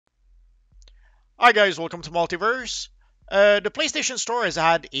Hi guys, welcome to Multiverse. The PlayStation Store has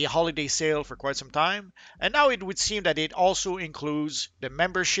had a holiday sale for quite some time, and now it would seem that it also includes the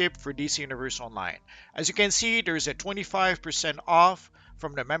membership for DC Universe Online. As you can see, there's a 25% off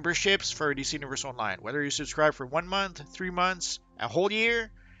from the memberships for DC Universe Online. Whether you subscribe for 1 month, 3 months, a whole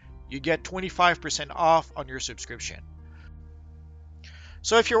year, you get 25% off on your subscription.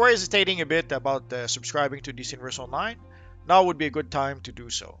 So if you're hesitating a bit about subscribing to DC Universe Online, now would be a good time to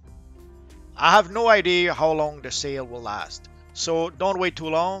do so. I have no idea how long the sale will last, so don't wait too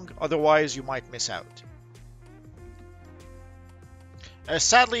long, otherwise you might miss out.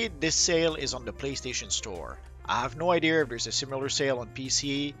 Sadly, this sale is on the PlayStation Store. I have no idea if there's a similar sale on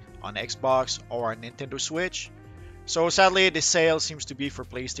PC, on Xbox, or on Nintendo Switch. So sadly, this sale seems to be for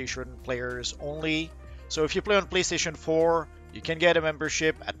PlayStation players only. So if you play on PlayStation 4, you can get a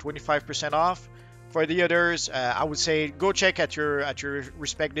membership at 25% off. For the others, I would say go check at your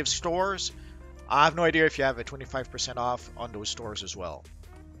respective stores. I have no idea if you have a 25% off on those stores as well.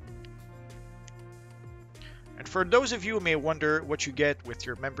 And for those of you who may wonder what you get with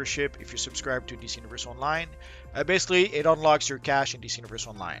your membership if you subscribe to DC Universe Online, basically it unlocks your cash in DC Universe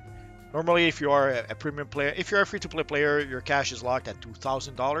Online. Normally, if you are a premium player, if you're a free-to-play player, your cash is locked at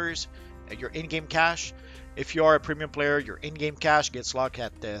 $2,000, your in-game cash. If you are a premium player, your in-game cash gets locked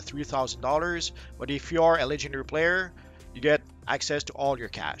at $3,000. But if you are a legendary player, you get access to all your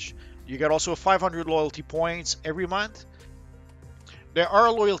cash. You get also 500 loyalty points every month. There are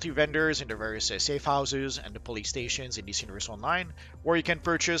loyalty vendors in the various safe houses and the police stations in DC Universe Online, where you can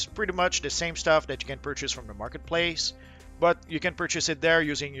purchase pretty much the same stuff that you can purchase from the marketplace, but you can purchase it there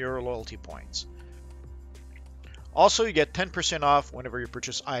using your loyalty points. Also, you get 10% off whenever you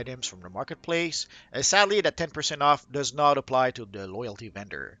purchase items from the marketplace. Sadly, that 10% off does not apply to the loyalty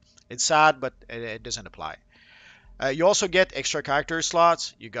vendor. It's sad, but it doesn't apply. You also get extra character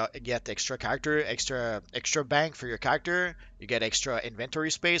slots. You get extra character, extra bank for your character. You get extra inventory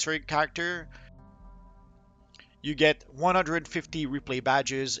space for your character. You get 150 replay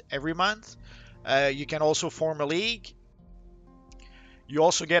badges every month. You can also form a league. You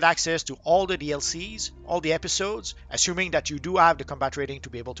also get access to all the DLCs, all the episodes, assuming that you do have the combat rating to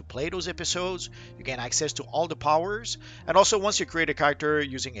be able to play those episodes. You get access to all the powers. And also, once you create a character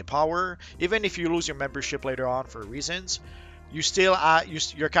using a power, even if you lose your membership later on for reasons, you still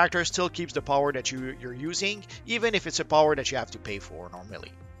your character still keeps the power that you're using, even if it's a power that you have to pay for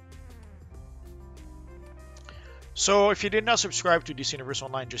normally. So if you did not subscribe to DC Universe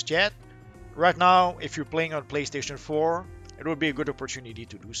Online just yet, right now, if you're playing on PlayStation 4, it would be a good opportunity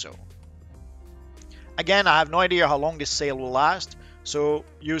to do so. Again, I have no idea how long this sale will last, so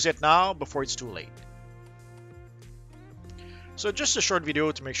use it now before it's too late. So just a short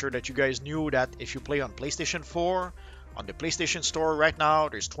video to make sure that you guys knew that if you play on PlayStation 4, on the PlayStation Store right now,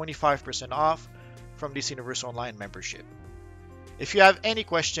 there's 25% off from this Universe Online membership. If you have any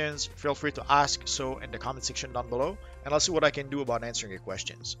questions, feel free to ask so in the comment section down below, and I'll see what I can do about answering your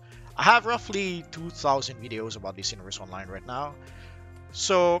questions. I have roughly 2,000 videos about this Universe Online right now,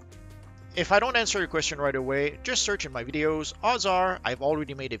 so if I don't answer your question right away, just search in my videos. Odds are I've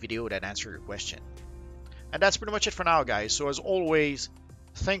already made a video that answers your question. And that's pretty much it for now, guys. So as always,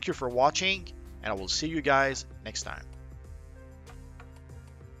 thank you for watching, and I will see you guys next time.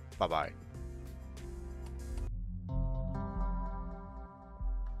 Bye-bye.